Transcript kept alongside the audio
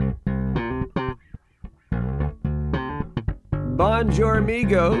Bonjour,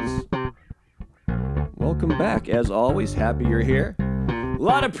 amigos. Welcome back. As always, happy you're here. A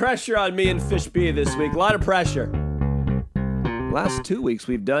lot of pressure on me and Fish B this week. A lot of pressure. Last 2 weeks,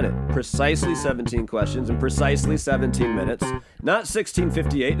 we've done it. Precisely 17 questions in precisely 17 minutes. Not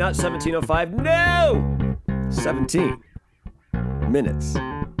 16:58, not 17:05. No! 17 minutes.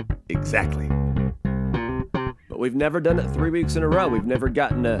 Exactly. But we've never done it 3 weeks in a row. We've never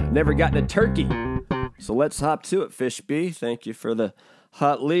gotten a turkey. So let's hop to it, Fish B. Thank you for the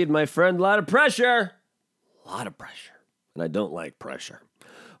hot lead, my friend. A lot of pressure. A lot of pressure. And I don't like pressure.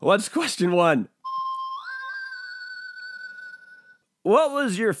 What's question one? What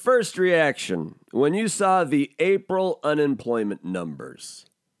was your first reaction when you saw the April unemployment numbers?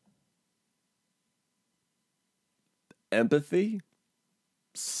 Empathy?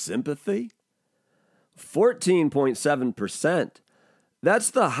 Sympathy? 14.7%.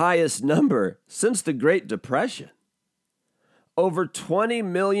 That's the highest number since the Great Depression. Over 20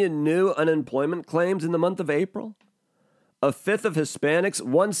 million new unemployment claims in the month of April. A fifth of Hispanics,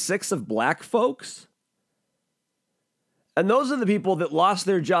 1/6 of black folks. And those are the people that lost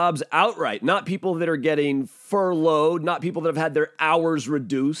their jobs outright, not people that are getting furloughed, not people that have had their hours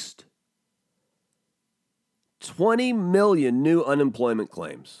reduced. 20 million new unemployment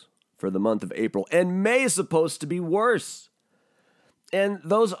claims for the month of April. And May is supposed to be worse. And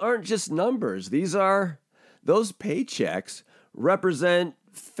those aren't just numbers. Those paychecks represent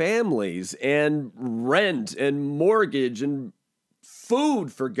families and rent and mortgage and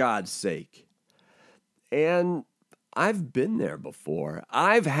food, for God's sake. And I've been there before.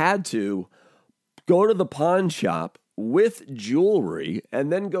 I've had to go to the pawn shop with jewelry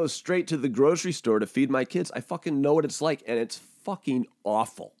and then go straight to the grocery store to feed my kids. I fucking know what it's like, and it's fucking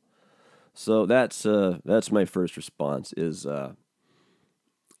awful. So that's my first response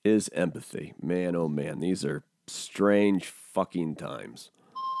is empathy. Man, oh man, these are strange fucking times.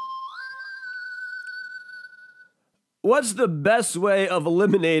 What's the best way of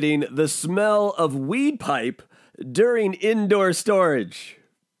eliminating the smell of weed pipe during indoor storage?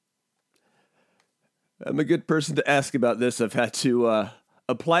 I'm a good person to ask about this. I've had to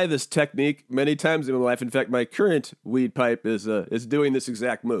apply this technique many times in my life. In fact, my current weed pipe is doing this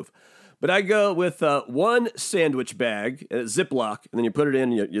exact move. But I go with one sandwich bag, a Ziploc, and then you put it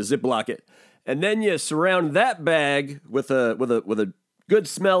in, you Ziploc it, and then you surround that bag with a good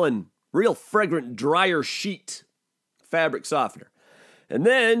smelling, real fragrant dryer sheet, fabric softener, and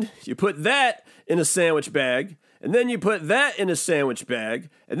then you put that in a sandwich bag, and then you put that in a sandwich bag,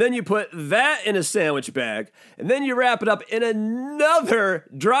 and then you put that in a sandwich bag, and then you wrap it up in another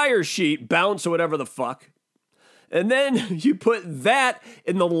dryer sheet, bounce or whatever the fuck. And then you put that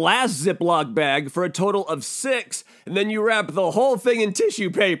in the last Ziploc bag for a total of 6, and then you wrap the whole thing in tissue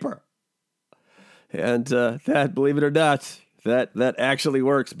paper. And that, believe it or not, that actually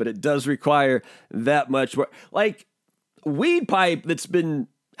works, but it does require that much work. Like, weed pipe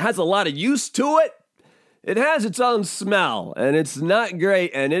has a lot of use to it. It has its own smell, and it's not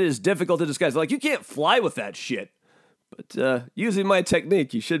great, and it is difficult to disguise. Like, you can't fly with that shit. But using my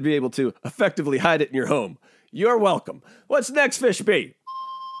technique, you should be able to effectively hide it in your home. You're welcome. What's next, Fish B?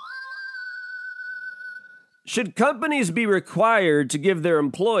 Should companies be required to give their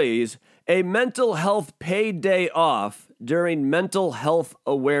employees a mental health paid day off during Mental Health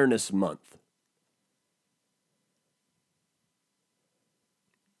Awareness Month?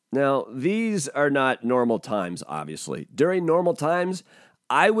 Now, these are not normal times, obviously. During normal times,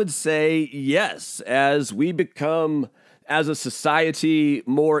 I would say yes, as we become, as a society,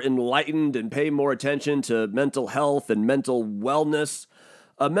 more enlightened and pay more attention to mental health and mental wellness.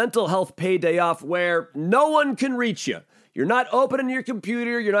 A mental health pay day off where no one can reach you. You're not opening your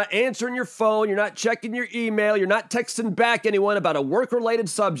computer, you're not answering your phone, you're not checking your email, you're not texting back anyone about a work-related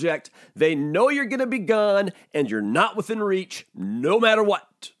subject. They know you're going to be gone, and you're not within reach, no matter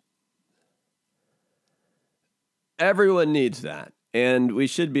what. Everyone needs that. And we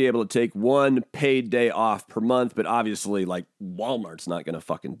should be able to take one paid day off per month, but obviously, like, Walmart's not going to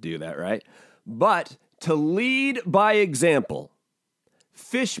fucking do that, right? But to lead by example,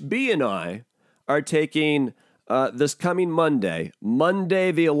 Fish B and I are taking this coming Monday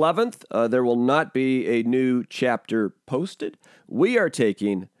the 11th. There will not be a new chapter posted. We are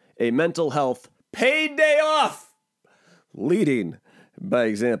taking a mental health paid day off, leading by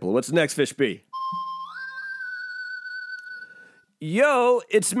example. What's next, Fish B? Yo,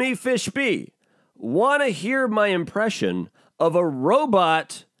 it's me, Fish B. Want to hear my impression of a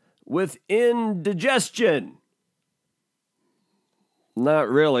robot with indigestion? Not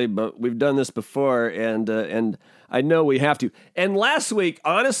really, but we've done this before, and I know we have to. And last week,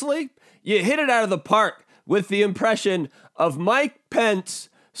 honestly, you hit it out of the park with the impression of Mike Pence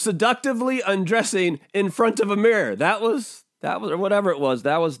seductively undressing in front of a mirror. That was, or whatever it was.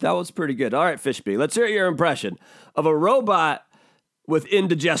 That was pretty good. All right, Fishby, let's hear your impression of a robot with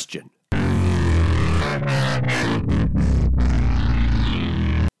indigestion.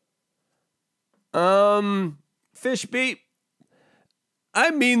 Fishby,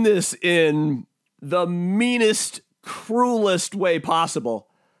 I mean this in the meanest, cruelest way possible.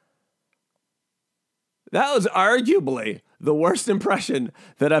 That was arguably the worst impression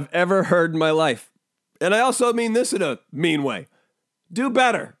that I've ever heard in my life. And I also mean this in a mean way. Do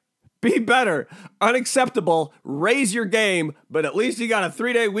better. Be better. Unacceptable. Raise your game, but at least you got a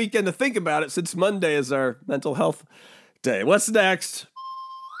 3-day weekend to think about it since Monday is our mental health day. What's next?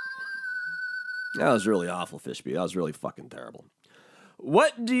 That was really awful, Fishby. That was really fucking terrible.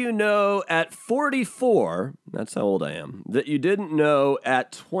 What do you know at 44, that's how old I am, that you didn't know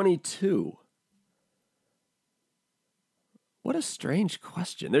at 22? What a strange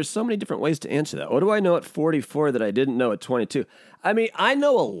question. There's so many different ways to answer that. What do I know at 44 that I didn't know at 22? I mean, I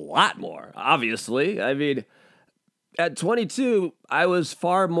know a lot more, obviously. I mean, at 22, I was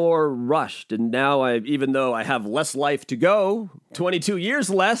far more rushed. And now, even though I have less life to go, 22 years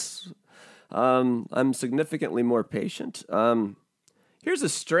less, I'm significantly more patient. Here's a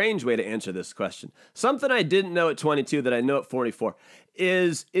strange way to answer this question. Something I didn't know at 22 that I know at 44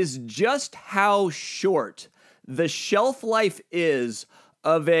 is just how short the shelf life is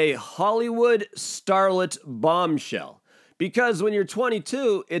of a Hollywood starlet bombshell. Because when you're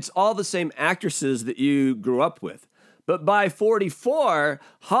 22, it's all the same actresses that you grew up with. But by 44,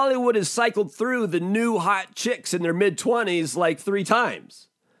 Hollywood has cycled through the new hot chicks in their mid-20s like 3 times.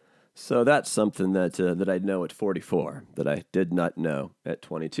 So that's something that I know at 44 that I did not know at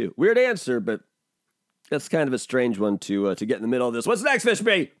 22. Weird answer, but that's kind of a strange one to get in the middle of this. What's next,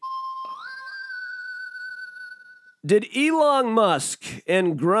 Fishby? Did Elon Musk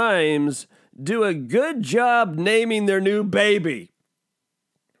and Grimes do a good job naming their new baby?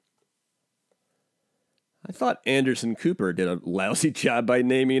 I thought Anderson Cooper did a lousy job by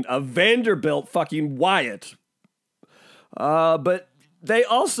naming a Vanderbilt fucking Wyatt. But they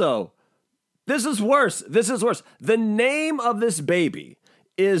also, this is worse. The name of this baby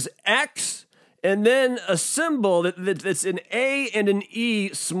is X and then a symbol that's an A and an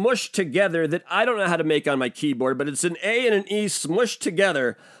E smushed together that I don't know how to make on my keyboard, but it's an A and an E smushed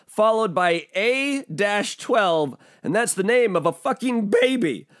together, followed by A-12, and that's the name of a fucking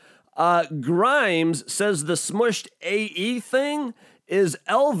baby. Grimes says the smushed AE thing is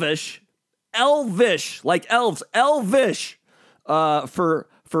Elvish, like elves, Elvish, for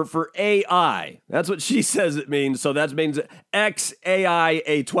AI. That's what she says it means, so that means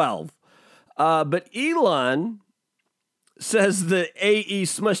XAI-A12. But Elon says the AE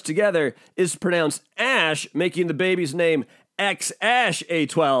smushed together is pronounced Ash, making the baby's name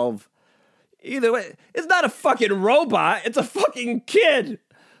X-Ash-A12. Either way, it's not a fucking robot. It's a fucking kid.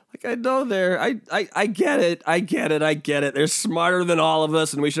 Like, I know I get it. They're smarter than all of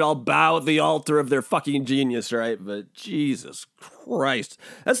us, and we should all bow at the altar of their fucking genius, right? But Jesus Christ,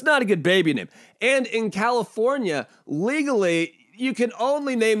 that's not a good baby name. And in California, legally, you can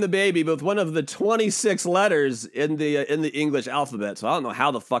only name the baby with one of the 26 letters in the English alphabet. So I don't know how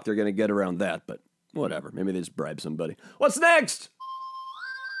the fuck they're going to get around that, but whatever. Maybe they just bribe somebody. What's next?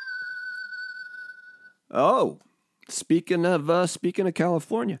 Oh, speaking of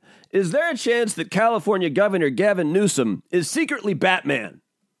California, is there a chance that California Governor Gavin Newsom is secretly Batman?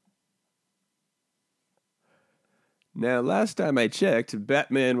 Now, last time I checked,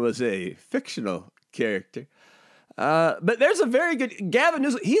 Batman was a fictional character. But there's a very good Gavin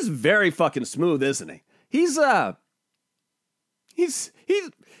Newsom. He's very fucking smooth, isn't he? He's I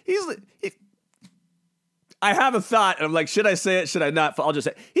have a thought, and I'm like, should I say it? Should I not? I'll just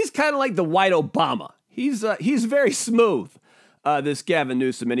say he's kind of like the white Obama. He's very smooth, this Gavin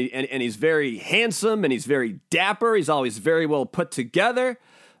Newsom, and he's very handsome, and he's very dapper. He's always very well put together.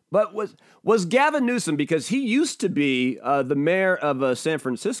 But was Gavin Newsom, because he used to be the mayor of San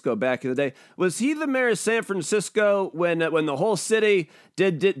Francisco back in the day, was he the mayor of San Francisco when the whole city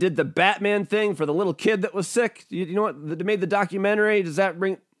did the Batman thing for the little kid that was sick? You know what? They made the documentary. Does that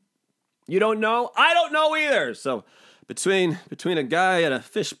ring? You don't know? I don't know either. So between a guy and a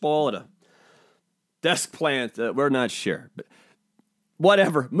fishbowl and a desk plant, we're not sure. But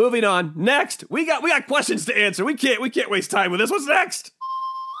whatever. Moving on. Next, we got questions to answer. We can't waste time with this. What's next?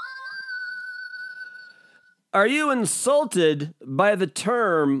 Are you insulted by the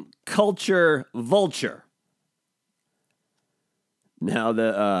term culture vulture? Now,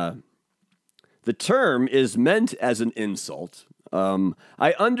 the term is meant as an insult.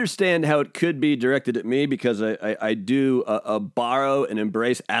 I understand how it could be directed at me because I do borrow and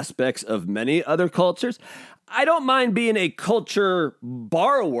embrace aspects of many other cultures. I don't mind being a culture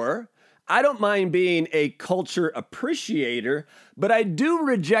borrower. I don't mind being a culture appreciator, but I do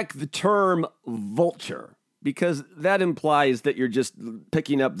reject the term vulture because that implies that you're just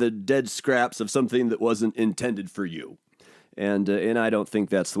picking up the dead scraps of something that wasn't intended for you. And I don't think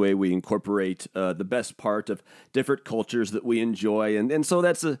that's the way we incorporate the best part of different cultures that we enjoy. And so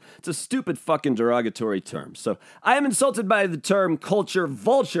it's a stupid fucking derogatory term. So I am insulted by the term culture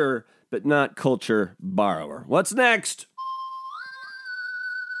vulture, but not culture borrower. What's next?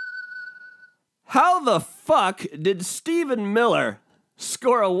 How the fuck did Stephen Miller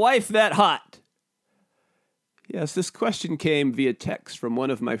score a wife that hot? Yes, this question came via text from one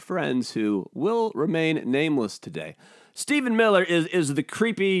of my friends who will remain nameless today. Stephen Miller is the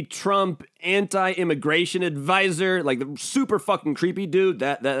creepy Trump anti-immigration advisor, like the super fucking creepy dude.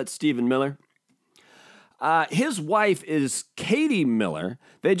 That's Stephen Miller. His wife is Katie Miller.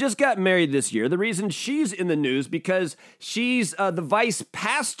 They just got married this year. The reason she's in the news because she's the vice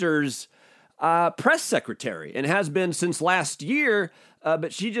pastor's press secretary and has been since last year,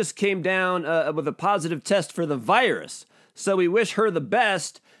 but she just came down with a positive test for the virus. So we wish her the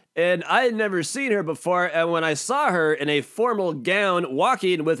best. And I had never seen her before, and when I saw her in a formal gown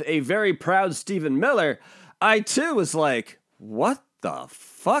walking with a very proud Stephen Miller, I too was like, what the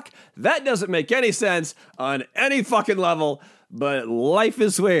fuck? That doesn't make any sense on any fucking level, but life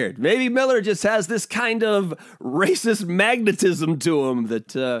is weird. Maybe Miller just has this kind of racist magnetism to him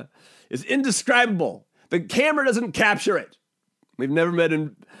that is indescribable. The camera doesn't capture it. We've never met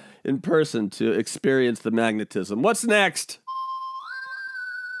in person to experience the magnetism. What's next?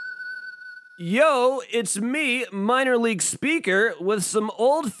 Yo, it's me, minor league speaker, with some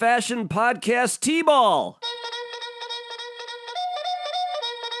old-fashioned podcast T-ball.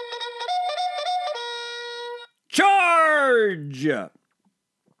 Charge!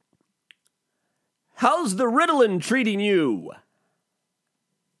 How's the Ritalin treating you?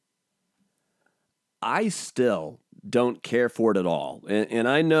 I still don't care for it at all. And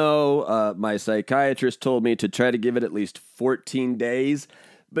I know my psychiatrist told me to try to give it at least 14 days,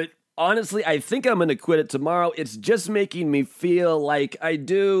 but honestly, I think I'm going to quit it tomorrow. It's just making me feel like I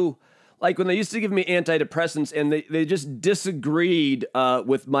do, like when they used to give me antidepressants and they just disagreed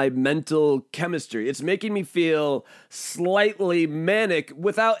with my mental chemistry. It's making me feel slightly manic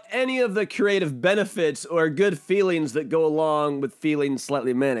without any of the creative benefits or good feelings that go along with feeling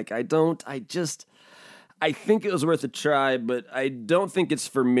slightly manic. I think it was worth a try, but I don't think it's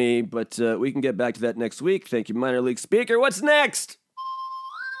for me. But we can get back to that next week. Thank you, minor league speaker. What's next?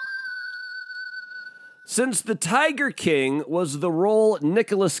 Since The Tiger King was the role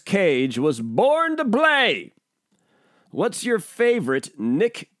Nicolas Cage was born to play, what's your favorite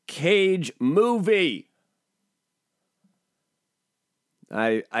Nick Cage movie?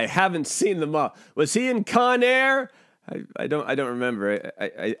 I haven't seen them all. Was he in Con Air? I don't remember.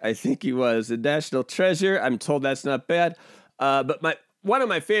 I think he was. In National Treasure, I'm told that's not bad. But one of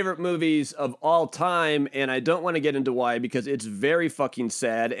my favorite movies of all time, and I don't want to get into why because it's very fucking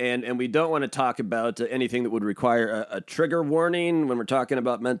sad, and we don't want to talk about anything that would require a trigger warning when we're talking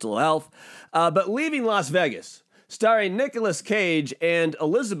about mental health. But Leaving Las Vegas, starring Nicolas Cage and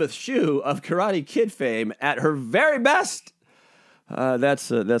Elizabeth Shue of Karate Kid fame at her very best.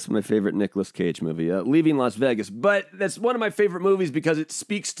 That's my favorite Nicolas Cage movie, Leaving Las Vegas. But that's one of my favorite movies because it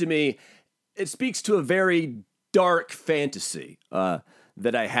speaks to me. It speaks to a very dark fantasy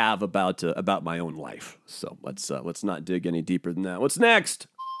that I have about my own life. So let's not dig any deeper than that. What's next?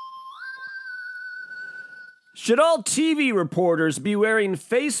 Should all TV reporters be wearing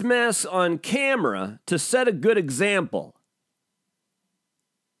face masks on camera to set a good example?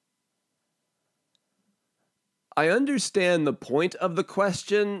 I understand the point of the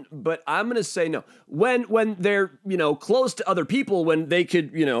question, but I'm going to say no. When they're, close to other people, when they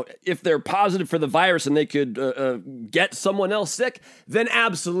could, if they're positive for the virus and they could get someone else sick, then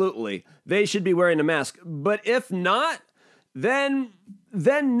absolutely, they should be wearing a mask. But if not, then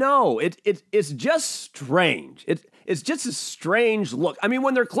no. It's just strange. It's just a strange look. I mean,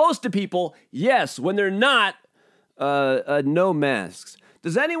 when they're close to people, yes. When they're not, no masks.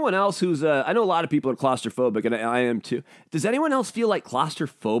 Does anyone else who's, I know a lot of people are claustrophobic, and I am too. Does anyone else feel like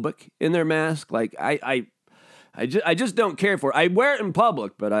claustrophobic in their mask? Like, I just don't care for it. I wear it in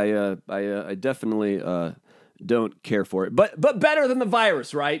public, but I definitely don't care for it. But better than the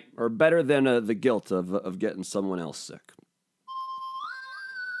virus, right? Or better than the guilt of getting someone else sick.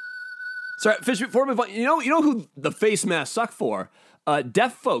 Sorry, Fish, before we move on, you know who the face masks suck for?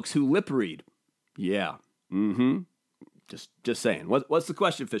 Deaf folks who lip read. Yeah. Mm-hmm. Just saying. What's the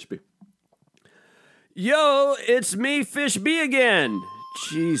question, Fishby? Yo, it's me, Fishby again.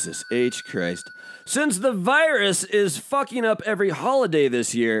 Jesus H. Christ. Since the virus is fucking up every holiday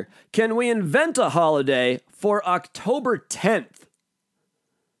this year, can we invent a holiday for October 10th?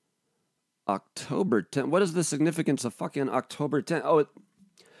 October 10th? What is the significance of fucking October 10th? Oh,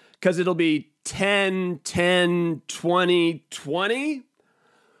 because it'll be 10/10/2020?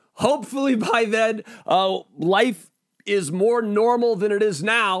 Hopefully by then, life is more normal than it is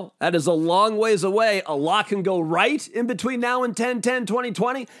now. That is a long ways away. A lot can go right in between now and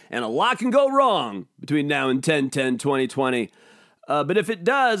 10/10/2020, and a lot can go wrong between now and 10/10/2020. But if it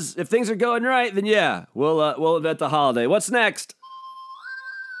does, if things are going right, then yeah, we'll invent the holiday. What's next?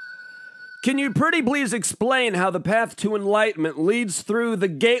 Can you pretty please explain how the path to enlightenment leads through the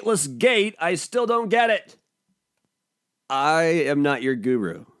gateless gate? I still don't get it. I am not your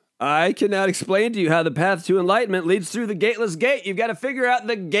guru. I cannot explain to you how the path to enlightenment leads through the gateless gate. You've got to figure out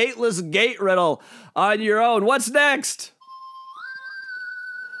the gateless gate riddle on your own. What's next?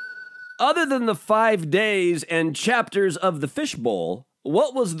 Other than the 5 days and chapters of the Fishbowl,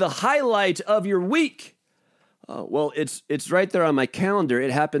 what was the highlight of your week? Well, it's right there on my calendar.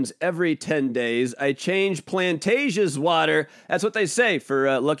 It happens every 10 days. I change Plantasia's water. That's what they say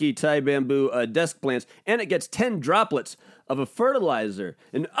for Lucky Thai Bamboo desk plants. And it gets 10 droplets of a fertilizer.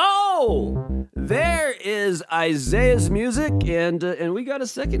 And there is Isaiah's music. And we got a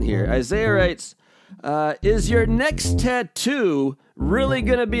second here. Isaiah writes, is your next tattoo really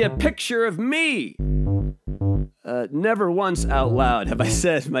going to be a picture of me? Never once out loud have I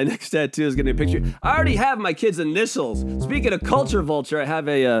said my next tattoo is going to be a picture. I already have my kid's initials. Speaking of Culture Vulture, I have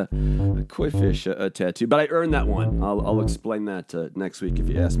a koi fish tattoo, but I earned that one. I'll explain that next week if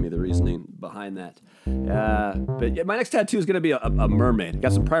you ask me the reasoning behind that. But yeah, my next tattoo is going to be a mermaid.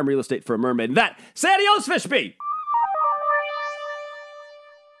 Got some prime real estate for a mermaid. And that, say adios, Fishby!